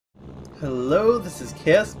Hello, this is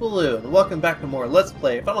Chaos Balloon. Welcome back to more Let's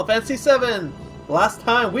Play Final Fantasy VII! Last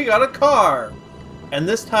time we got a car! And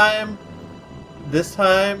this time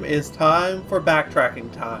is time for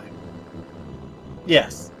backtracking time.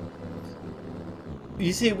 Yes.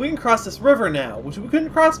 You see, we can cross this river now, which we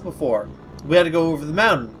couldn't cross before. We had to go over the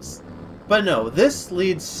mountains. But no, this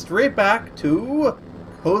leads straight back to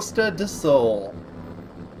Costa del Sol.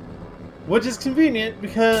 Which is convenient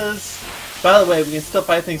because, by the way, we can still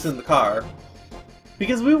find things in the car.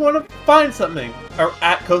 Because we want to find something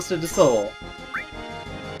at Costa del Sol.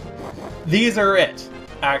 These are it,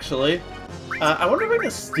 actually. I wonder if I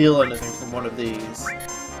can steal anything from one of these.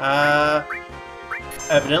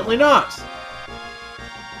 Evidently not.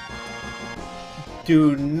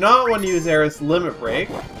 Do not want to use Aerith's Limit Break.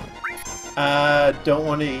 Don't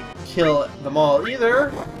want to kill them all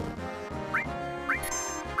either.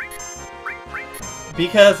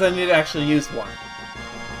 Because I need to actually use one.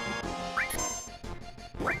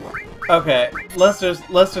 Okay, let's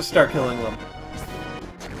just start killing them.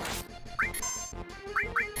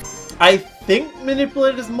 I think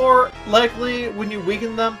Manipulate is more likely when you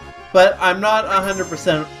weaken them, but I'm not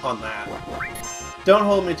 100% on that. Don't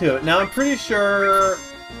hold me to it. Now I'm pretty sure...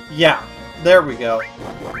 Yeah, there we go.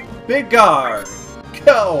 Big guard!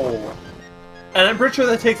 Go! And I'm pretty sure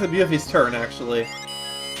that takes up Yuffie's turn, actually.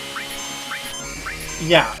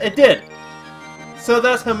 Yeah, it did! So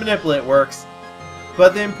that's how Manipulate works.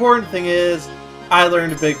 But the important thing is, I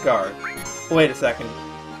learned a big guard. Wait a second.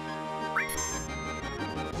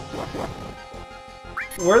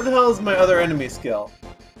 Where the hell is my other enemy skill?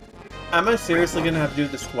 Am I seriously gonna have to do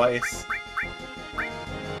this twice?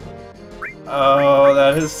 Oh,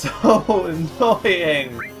 that is so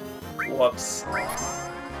annoying! Whoops.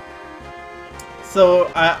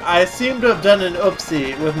 So, I seem to have done an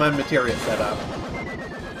oopsie with my materia setup.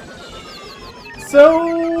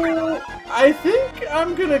 So, I think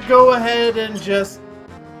I'm gonna go ahead and just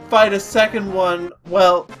fight a second one.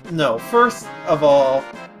 Well, no. First of all,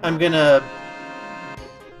 I'm gonna...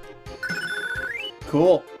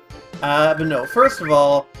 Cool. But no, first of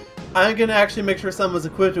all, I'm gonna actually make sure someone's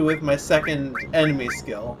equipped with my second enemy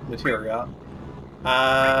skill, materia.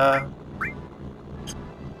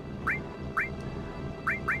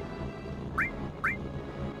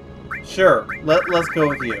 Sure, let's go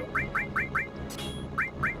with you.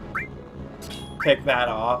 Take that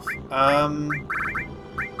off.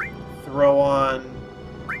 Throw on...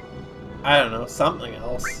 I don't know, something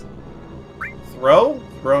else. Throw?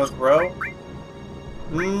 Throw?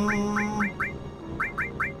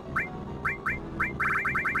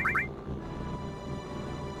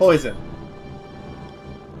 Poison.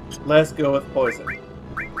 Let's go with poison.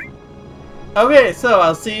 Okay, so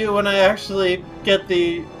I'll see you when I actually get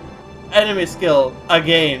the enemy skill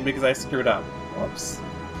again because I screwed up. Whoops.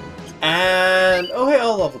 And, oh hey,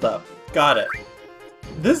 all leveled up. Got it.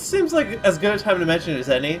 This seems like as good a time to mention as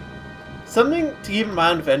any. Something to keep in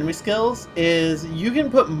mind with enemy skills is you can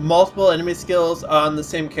put multiple enemy skills on the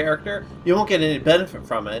same character. You won't get any benefit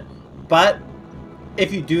from it. But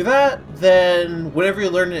if you do that, then whenever you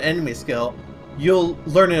learn an enemy skill, you'll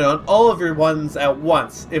learn it on all of your ones at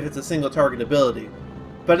once if it's a single target ability.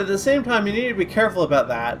 But at the same time, you need to be careful about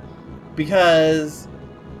that because,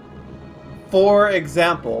 for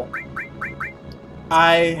example,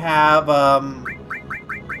 I have,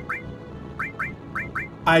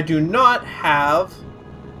 I do not have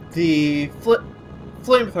the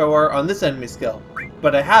flamethrower on this enemy skill,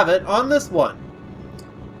 but I have it on this one.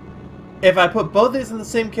 If I put both these in the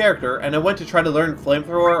same character and I went to try to learn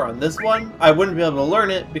flamethrower on this one, I wouldn't be able to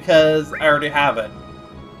learn it because I already have it.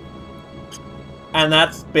 And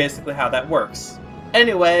that's basically how that works.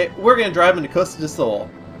 Anyway, we're going to drive into Costa del Sol.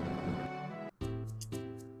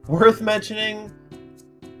 Worth mentioning,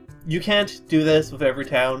 you can't do this with every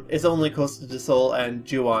town. It's only Costa del Sol and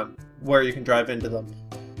Juon where you can drive into them.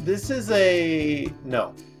 This is a...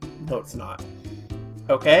 No, it's not.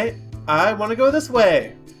 Okay, I want to go this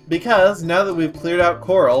way. Because now that we've cleared out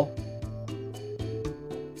Coral,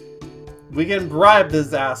 we can bribe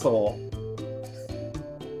this asshole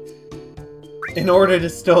in order to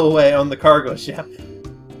stow away on the cargo ship.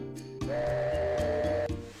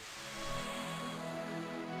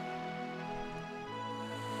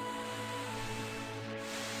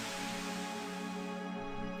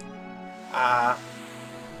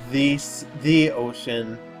 The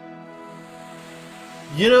ocean.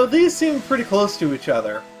 You know, these seem pretty close to each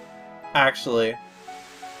other, actually.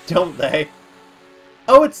 Don't they?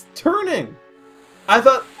 Oh, it's turning! I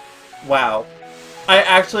thought... Wow. I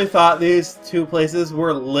actually thought these two places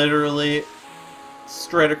were literally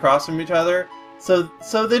straight across from each other. So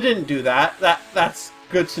they didn't do that. That's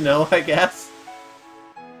good to know, I guess.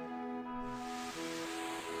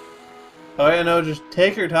 Oh yeah, no, just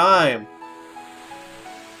take your time.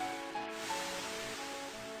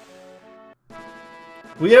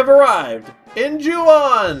 We have arrived in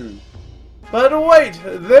Juon! But wait,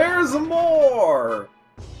 there's more!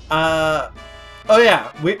 Oh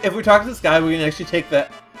yeah, if we talk to this guy, we can actually take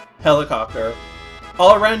that helicopter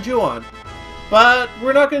all around Juon. But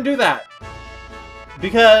we're not going to do that.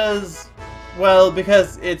 Because, well,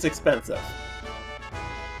 because it's expensive.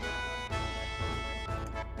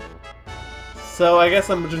 So I guess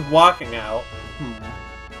I'm just walking out.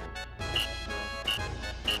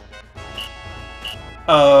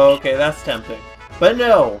 Oh, okay, that's tempting. But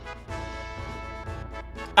no.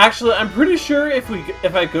 Actually, I'm pretty sure if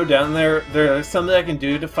I go down there, there's something I can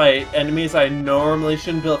do to fight enemies I normally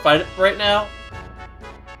shouldn't be able to fight right now.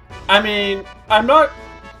 I mean, I'm not...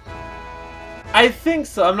 I think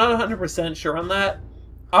so. I'm not 100% sure on that.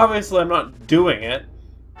 Obviously, I'm not doing it.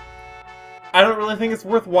 I don't really think it's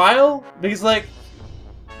worthwhile, because, like,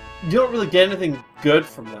 you don't really get anything good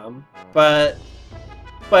from them. But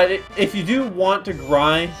if you do want to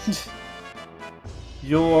grind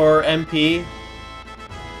your MP...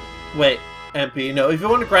 Wait, MP, no. If you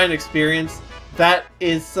want to grind experience, that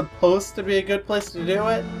is supposed to be a good place to do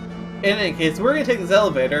it. In any case, we're going to take this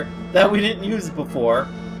elevator that we didn't use before.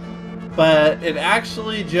 But it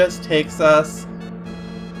actually just takes us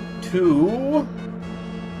to...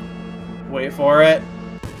 Wait for it.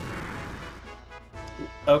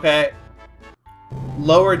 Okay.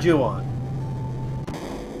 Lower Juon.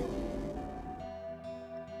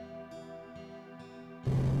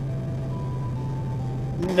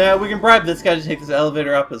 Now, we can bribe this guy to take this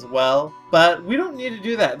elevator up as well, but we don't need to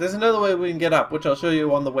do that. There's another way we can get up, which I'll show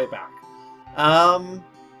you on the way back.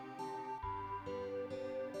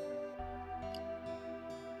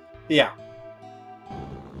 Yeah.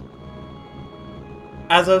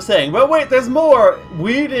 As I was saying, but wait, there's more!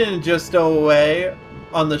 We didn't just stow away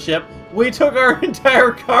on the ship. We took our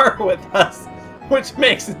entire car with us, which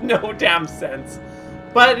makes no damn sense.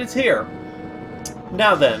 But it's here.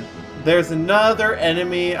 Now then, there's another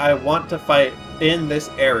enemy I want to fight in this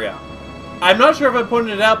area. I'm not sure if I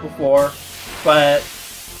pointed it out before, but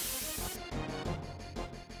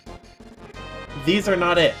these are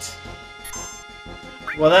not it.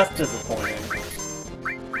 Well, that's disappointing.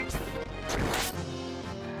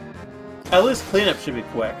 At least cleanup should be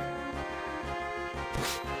quick.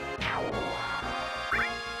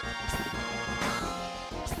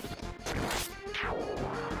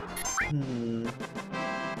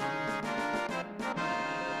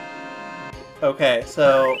 Okay,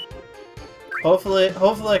 so hopefully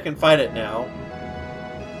I can fight it now.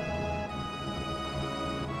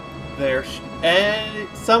 And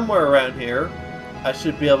somewhere around here, I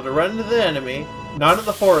should be able to run into the enemy. Not in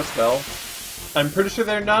the forest, though. I'm pretty sure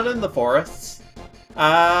they're not in the forests.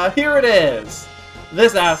 Here it is!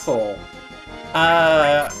 This asshole.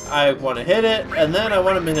 I want to hit it, and then I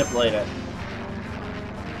want to manipulate it.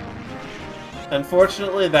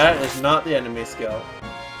 Unfortunately, that is not the enemy skill.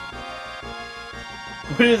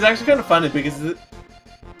 But it's actually kind of funny because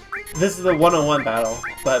this is a one-on-one battle,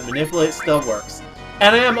 but manipulate still works.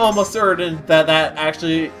 And I am almost certain that that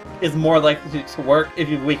actually is more likely to work if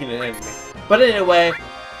you weaken an enemy. But anyway,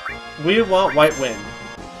 we want White Wind.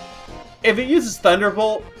 If it uses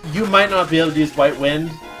Thunderbolt, you might not be able to use White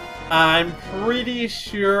Wind. I'm pretty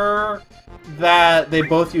sure that they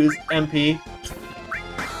both use MP.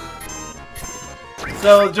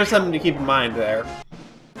 So just something to keep in mind there.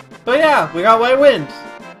 But yeah, we got White Wind!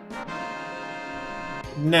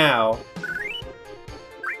 Now,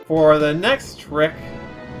 for the next trick,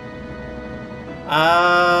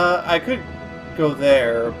 I could go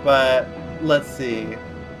there, but let's see.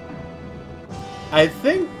 I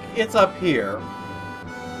think it's up here.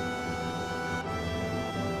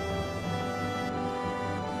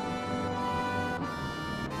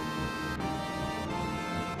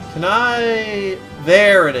 Can I...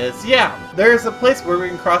 There it is. Yeah, there's a place where we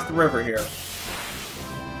can cross the river here.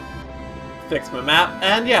 Fix my map,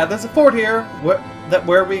 and yeah, there's a fort here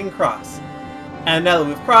where we can cross. And now that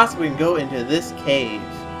we've crossed, we can go into this cave.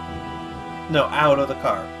 No, out of the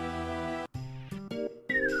car.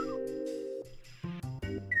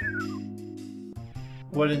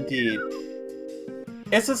 What indeed?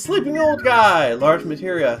 It's a sleeping old guy! Large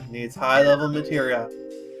materia. Needs high-level materia.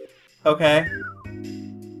 Okay.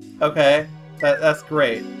 Okay. That's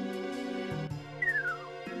great.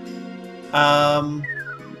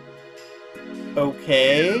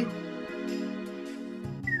 Okay.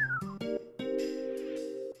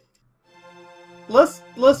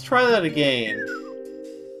 Let's try that again.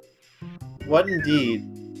 What indeed?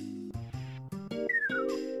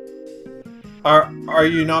 Are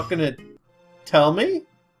you not gonna tell me?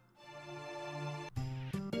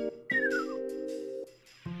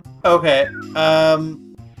 Okay,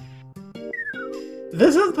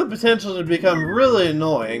 this has the potential to become really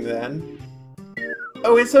annoying, then.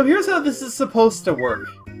 Okay, so here's how this is supposed to work.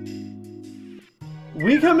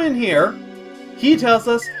 We come in here, he tells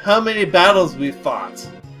us how many battles we've fought.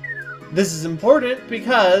 This is important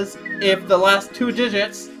because if the last 2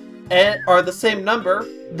 digits are the same number,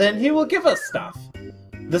 then he will give us stuff.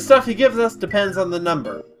 The stuff he gives us depends on the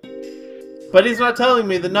number. But he's not telling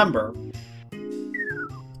me the number.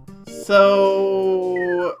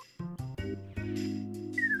 So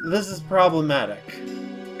this is problematic.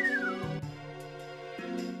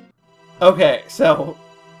 Okay, so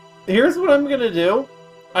here's what I'm gonna do.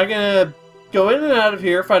 I'm gonna go in and out of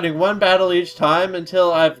here, fighting 1 battle each time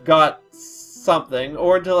until I've got something,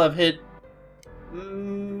 or until I've hit...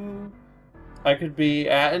 I could be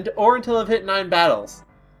at... or until I've hit 9 battles.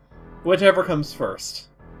 Whichever comes first.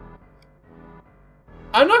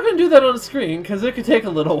 I'm not going to do that on the screen, because it could take a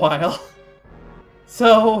little while.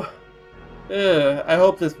 So, I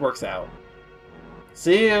hope this works out.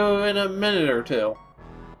 See you in a minute or 2.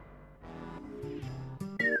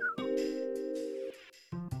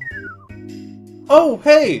 Oh,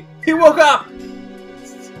 hey! He woke up!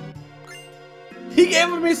 He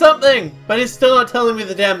gave me something! But he's still not telling me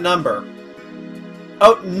the damn number.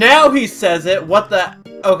 Oh, now he says it! What the...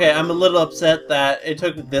 Okay, I'm a little upset that it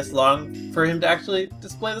took this long for him to actually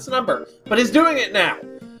display this number. But he's doing it now!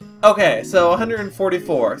 Okay, so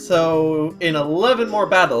 144. So, in 11 more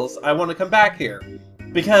battles, I want to come back here.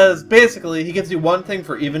 Because, basically, he gives you 1 thing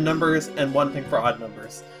for even numbers and 1 thing for odd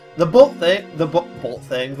numbers. The bolt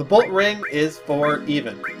ring is for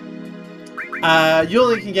even. You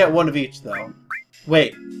only can get 1 of each, though.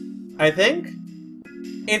 Wait, I think?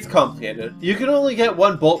 It's complicated. You can only get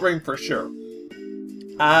 1 bolt ring for sure.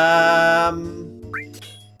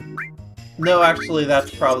 No, actually,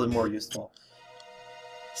 that's probably more useful.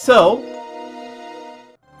 So,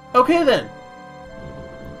 okay then.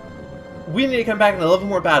 We need to come back in 11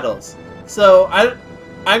 more battles. So, I'm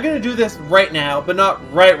gonna do this right now, but not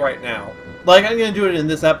right now. Like, I'm gonna do it in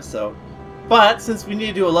this episode. But, since we need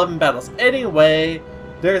to do 11 battles anyway,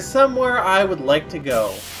 there's somewhere I would like to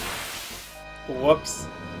go. Whoops.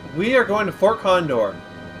 We are going to Fort Condor.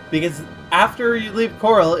 Because after you leave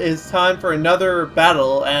Coral, it's time for another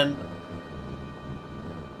battle, and...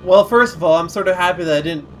 Well, first of all, I'm sort of happy that I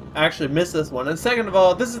didn't actually miss this one. And second of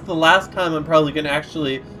all, this is the last time I'm probably going to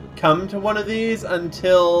actually come to one of these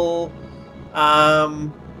until...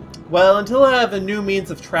 well, until I have a new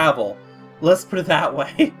means of travel. Let's put it that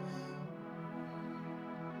way.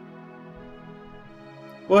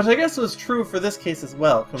 Which I guess was true for this case as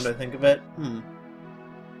well, come to think of it.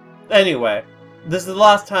 Anyway, this is the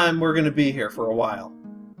last time we're going to be here for a while.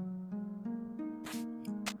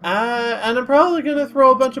 And I'm probably going to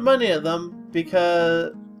throw a bunch of money at them,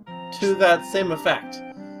 because... to that same effect.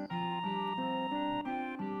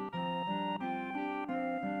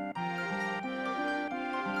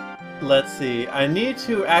 Let's see, I need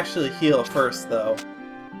to actually heal first, though.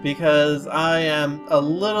 Because I am a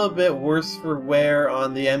little bit worse for wear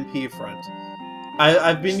on the MP front.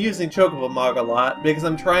 I've been using Chocobo Mog a lot, because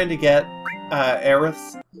I'm trying to get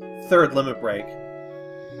Aerith's 3rd limit break.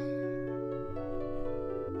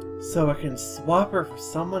 So I can swap her for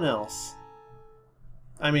someone else.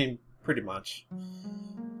 I mean, pretty much.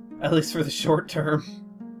 At least for the short term.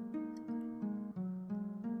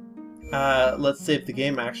 Let's save the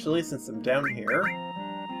game, actually, since I'm down here.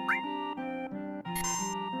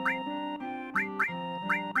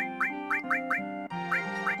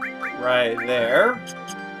 Right there.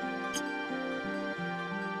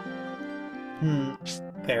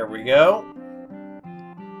 There we go.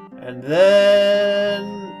 And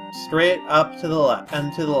then... straight up to the left,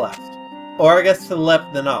 and to the left. Or I guess to the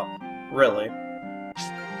left then up, really.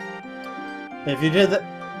 If you did that...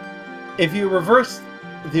 if you reversed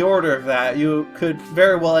the order of that, you could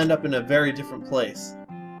very well end up in a very different place.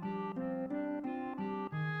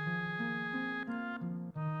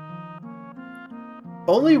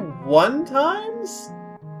 Only 1 times?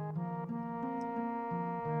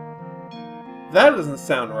 That doesn't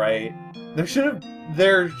sound right. There should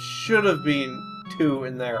have been 2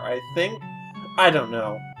 in there, I think. I don't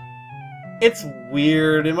know. It's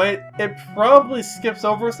weird. It probably skips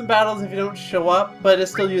over some battles if you don't show up, but it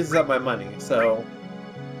still uses up my money, so...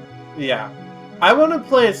 yeah. I want to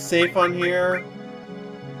play it safe on here.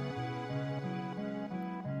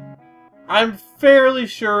 I'm fairly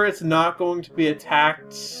sure it's not going to be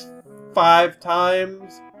attacked 5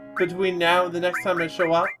 times, between now and the next time I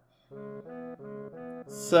show up.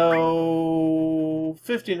 So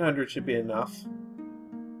 1,500 should be enough.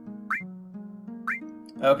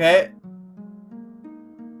 Okay.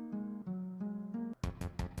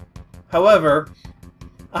 However,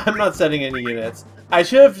 I'm not setting any units. I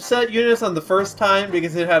should have set units on the first time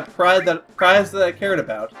because it had prize that I cared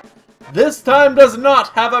about. This time does not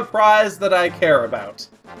have a prize that I care about.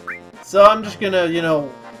 So I'm just gonna, you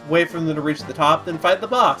know, wait for them to reach the top, then fight the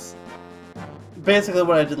boss. Basically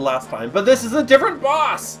what I did last time. But this is a different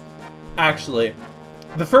boss! Actually.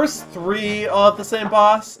 The first 3 all have the same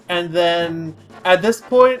boss, and then at this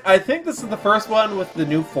point, I think this is the first one with the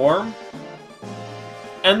new form.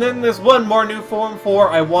 And then there's one more new form for,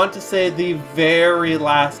 I want to say, the very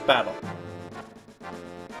last battle.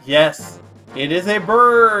 Yes, it is a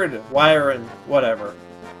bird! Wyron, whatever.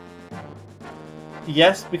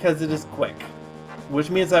 Yes, because it is quick. Which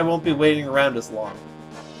means I won't be waiting around as long.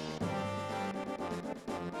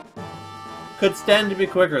 Could stand to be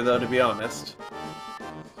quicker, though, to be honest.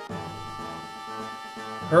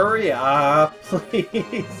 Hurry up,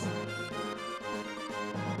 please!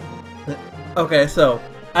 Okay, so,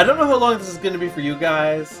 I don't know how long this is going to be for you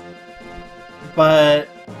guys, but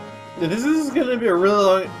this is going to be a really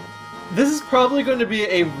long... This is probably going to be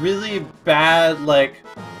a really bad, like,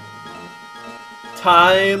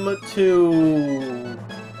 time to...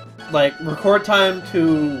 like, record time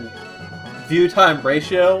to view time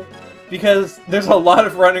ratio, because there's a lot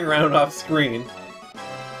of running around off screen.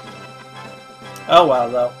 Oh well,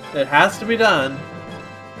 though. It has to be done.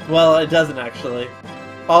 Well, it doesn't actually.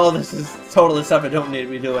 All of this is totally stuff I don't need to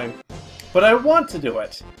be doing. But I want to do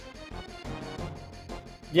it.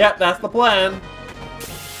 Yep, that's the plan.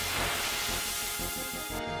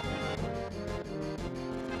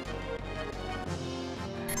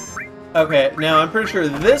 Okay, now I'm pretty sure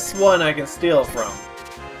this one I can steal from.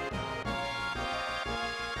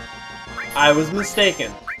 I was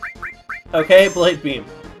mistaken. Okay, Blade Beam.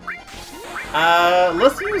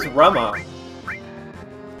 Let's use Rama.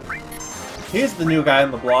 He's the new guy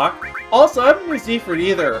on the block. Also, I haven't used Ifrit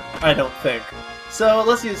either, I don't think. So,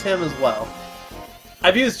 let's use him as well.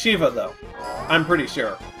 I've used Shiva, though. I'm pretty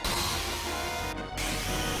sure.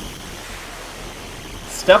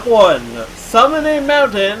 Step 1. Summon a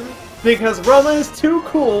mountain, because Rama is too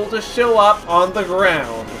cool to show up on the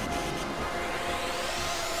ground.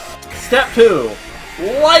 Step 2.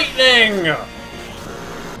 Lightning!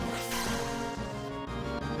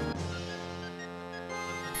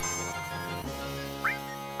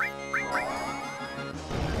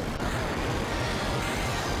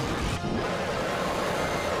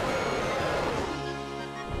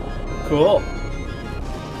 Cool.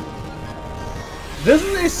 This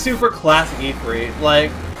is a super classic Ifrit.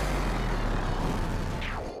 Like,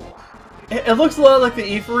 it looks a lot like the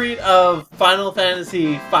Ifrit of Final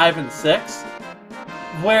Fantasy V and VI,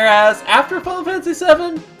 whereas after Final Fantasy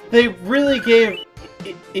VII, they really gave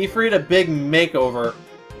Ifrit a big makeover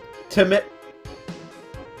to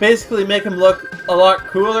basically make him look a lot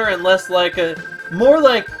cooler and less like more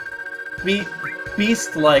like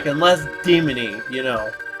beast-like and less demon-y, you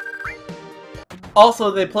know.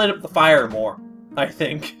 Also, they played up the fire more, I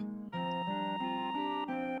think.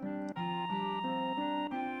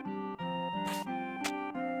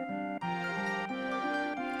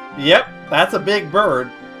 Yep, that's a big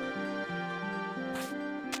bird.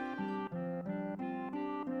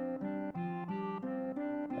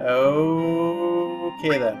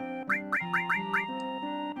 Okay then.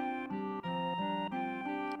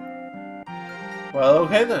 Well,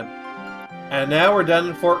 okay then. And now we're done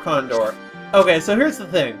in Fort Condor. Okay, so here's the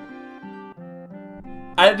thing.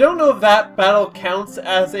 I don't know if that battle counts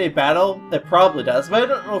as a battle. It probably does, but I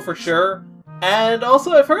don't know for sure. And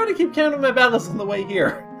also, I forgot to keep count of my battles on the way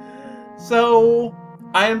here. So,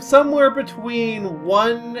 I am somewhere between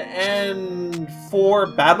 1 and 4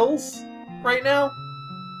 battles right now.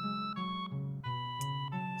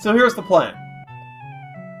 So here's the plan.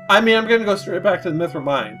 I mean, I'm gonna go straight back to the Mithra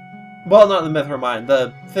Mine. Well, not the Mithra Mine,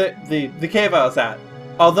 the cave I was at.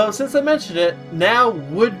 Although, since I mentioned it, now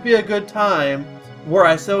would be a good time, were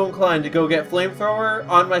I so inclined to go get Flamethrower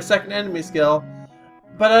on my second enemy skill,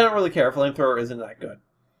 but I don't really care, Flamethrower isn't that good.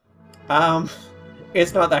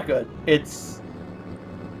 It's not that good.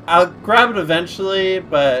 I'll grab it eventually,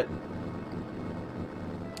 but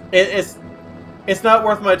it's not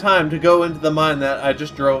worth my time to go into the mine that I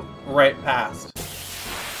just drove right past.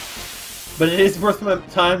 But it is worth my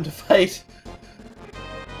time to fight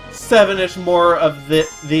 7-ish more of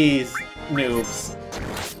these noobs.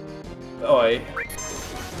 Oi.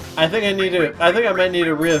 I think I might need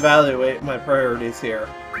to reevaluate my priorities here.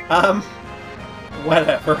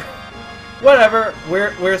 Whatever. Whatever.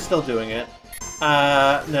 We're still doing it.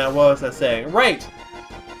 Now, what was I saying? Right!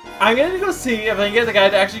 I'm gonna go see if I can get the guy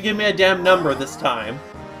to actually give me a damn number this time.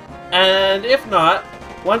 And if not,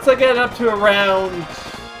 once I get up to around...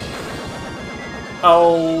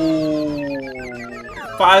 oh...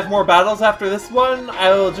 5 more battles after this one,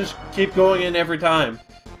 I will just keep going in every time.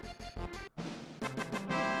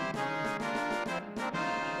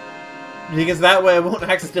 Because that way I won't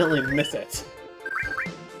accidentally miss it.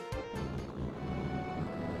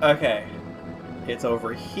 Okay. It's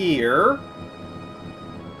over here.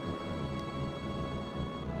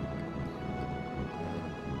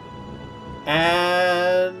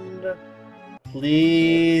 And...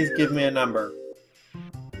 please give me a number.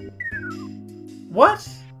 What?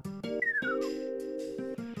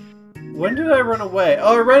 When did I run away?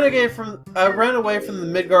 Oh, I ran away from the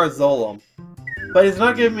Midgard Zolom. But he's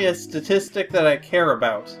not giving me a statistic that I care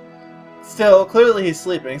about. Still, clearly he's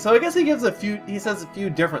sleeping, so I guess he says a few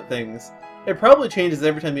different things. It probably changes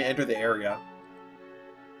every time you enter the area.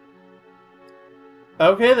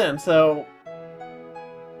 Okay then, so...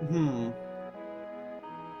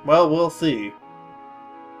 well, we'll see.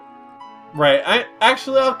 Right,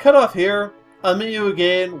 I'll cut off here. I'll meet you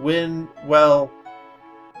again when, well,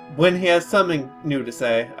 when he has something new to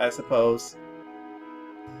say, I suppose.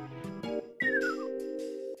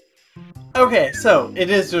 Okay, so, it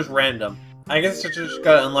is just random. I guess I just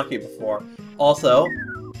got unlucky before. Also,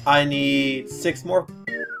 I need 6 more...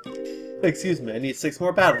 excuse me, I need 6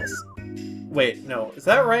 more battles. Wait, no, is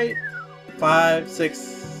that right? 5,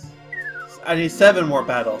 6... I need 7 more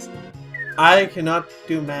battles. I cannot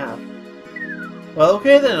do math. Well,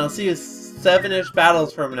 okay then, I'll see you 7-ish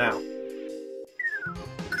battles from now.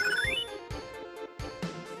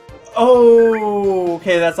 Oh,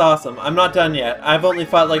 okay, that's awesome. I'm not done yet. I've only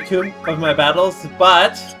fought like 2 of my battles,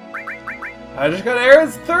 but... I just got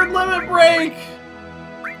Aerith's 3rd limit break!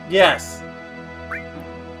 Yes.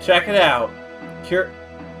 Check it out.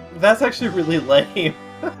 That's actually really lame.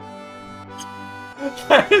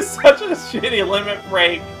 That is such a shitty limit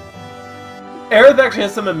break. Aerith actually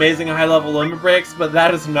has some amazing high-level limit breaks, but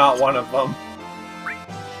that is not one of them.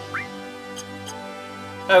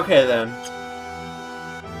 Okay then.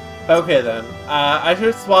 Okay then. I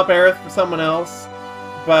should swap Aerith for someone else,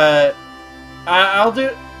 but I'll do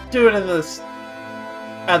it in this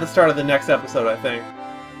at the start of the next episode, I think.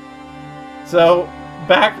 So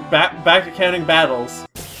back to counting battles.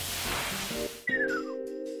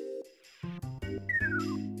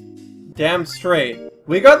 Damn straight.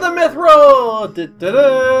 We got the Mithril!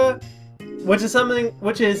 Da-da-da!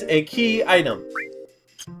 Which is a key item.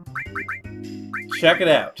 Check it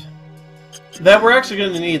out. That we're actually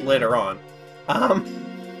going to need later on.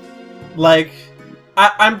 Like,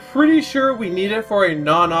 I'm pretty sure we need it for a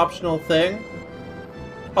non-optional thing.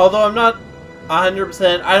 Although I'm not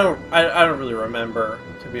 100%, I don't really remember,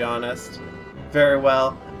 to be honest, very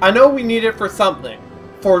well. I know we need it for something,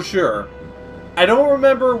 for sure. I don't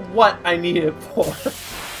remember what I need it for.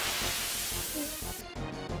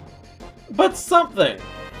 But something.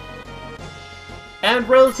 And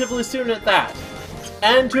relatively soon at that.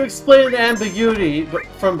 And to explain the ambiguity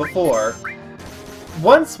from before,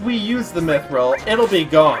 once we use the Mithril, it'll be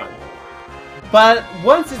gone. But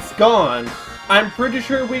once it's gone, I'm pretty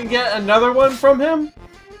sure we can get another one from him,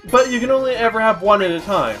 but you can only ever have one at a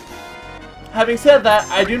time. Having said that,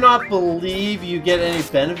 I do not believe you get any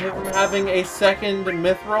benefit from having a second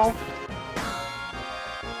Mithril.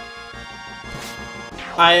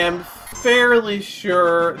 I am fairly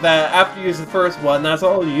sure that after you use the first one, that's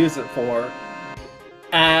all you use it for.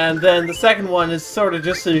 And then the second one is sort of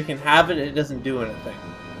just so you can have it, it doesn't do anything.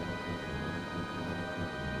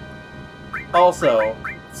 Also,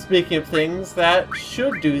 speaking of things that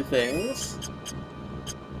should do things...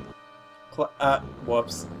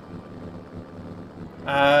 whoops.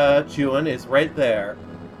 Juan is right there.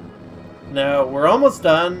 Now, we're almost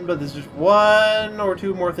done, but there's just 1 or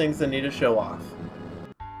 2 more things I need to show off.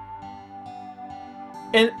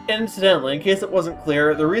 Incidentally, in case it wasn't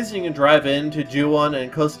clear, the reason you can drive into Juon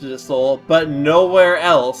and Costa del Sol, but nowhere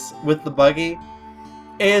else with the buggy,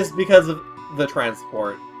 is because of the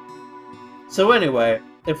transport. So anyway,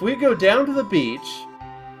 if we go down to the beach,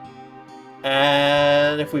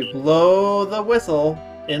 and if we blow the whistle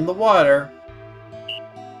in the water,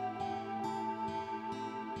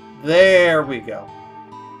 there we go.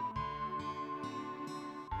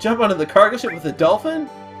 Jump onto the cargo ship with the dolphin?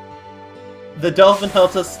 The dolphin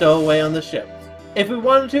helps us stow away on the ship. If we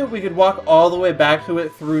wanted to, we could walk all the way back to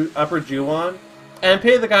it through Upper Juon, and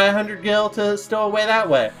pay the guy 100 gil to stow away that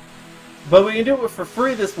way. But we can do it for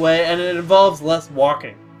free this way, and it involves less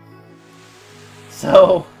walking.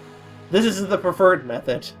 So, this is the preferred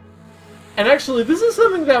method. And actually, this is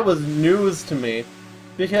something that was news to me,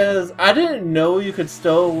 because I didn't know you could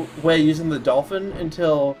stow away using the dolphin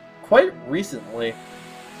until quite recently.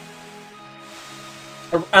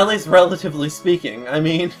 Or at least relatively speaking. I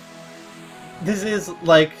mean, this is,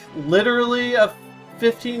 like, literally a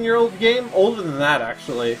 15-year-old game? Older than that,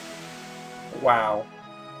 actually. Wow.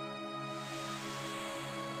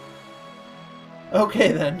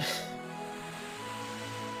 Okay, then.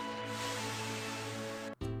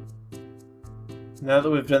 Now that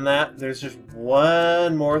we've done that, there's just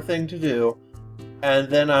one more thing to do, and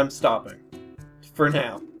then I'm stopping. For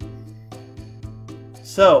now.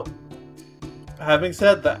 So, having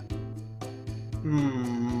said that...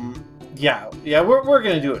 Yeah, we're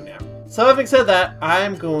gonna do it now. So having said that,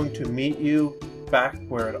 I'm going to meet you back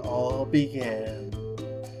where it all began.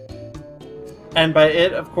 And by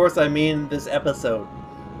it, of course, I mean this episode.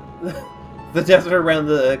 The desert around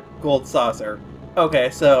the gold saucer.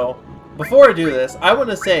 Okay, so, before I do this, I want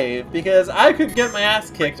to save, because I could get my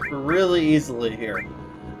ass kicked really easily here.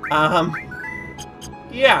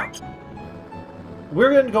 Yeah.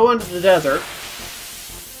 We're gonna go into the desert.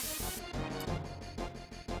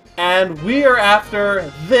 And we are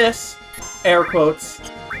after this, air quotes,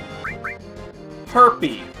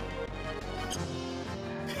 harpy.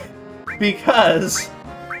 Because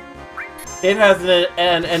it has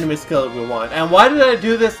an enemy skill that we want. And why did I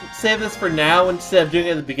do this, save this for now instead of doing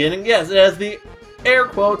it at the beginning? Yes, it has the, air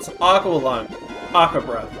quotes, aqua lung, aqua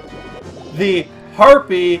breath. The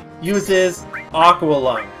harpy uses aqua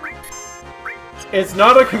lung. It's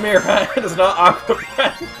not a chimera, it is not aqua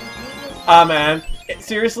breath. Ah, man.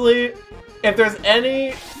 Seriously, if there's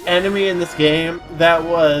any enemy in this game that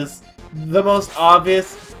was the most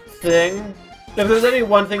obvious thing, if there's any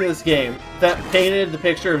one thing in this game that painted the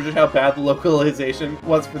picture of just how bad the localization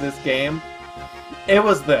was for this game, it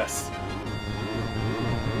was this.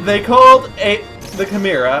 They called the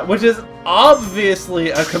chimera, which is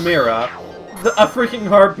obviously a chimera, a freaking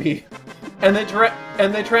harpy, and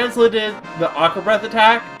they translated the aqua breath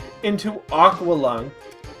attack into aqua lung.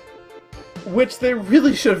 Which they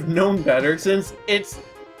really should have known better, since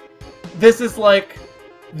this is like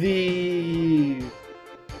the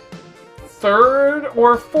third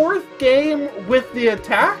or fourth game with the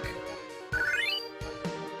attack?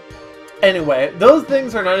 Anyway, those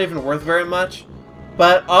things are not even worth very much,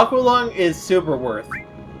 but Aqua Lung is super worth.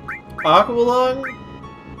 Aqua Lung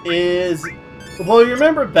is... well, you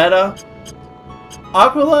remember Beta?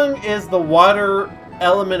 Aqua Lung is the water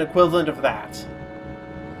element equivalent of that.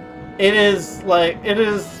 It is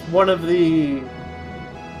one of the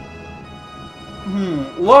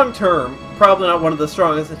long-term, probably not one of the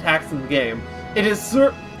strongest attacks in the game. It is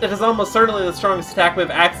almost certainly the strongest attack we have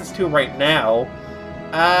access to right now.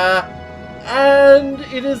 And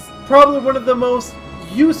it is probably one of the most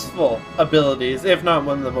useful abilities, if not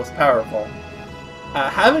one of the most powerful.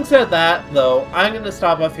 Having said that, though, I'm going to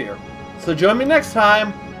stop off here. So join me next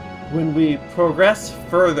time when we progress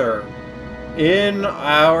further in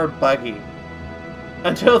our buggy.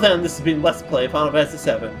 Until then, this has been Let's Play Final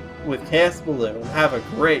Fantasy VII with KS Balloon. Have a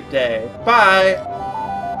great day. Bye!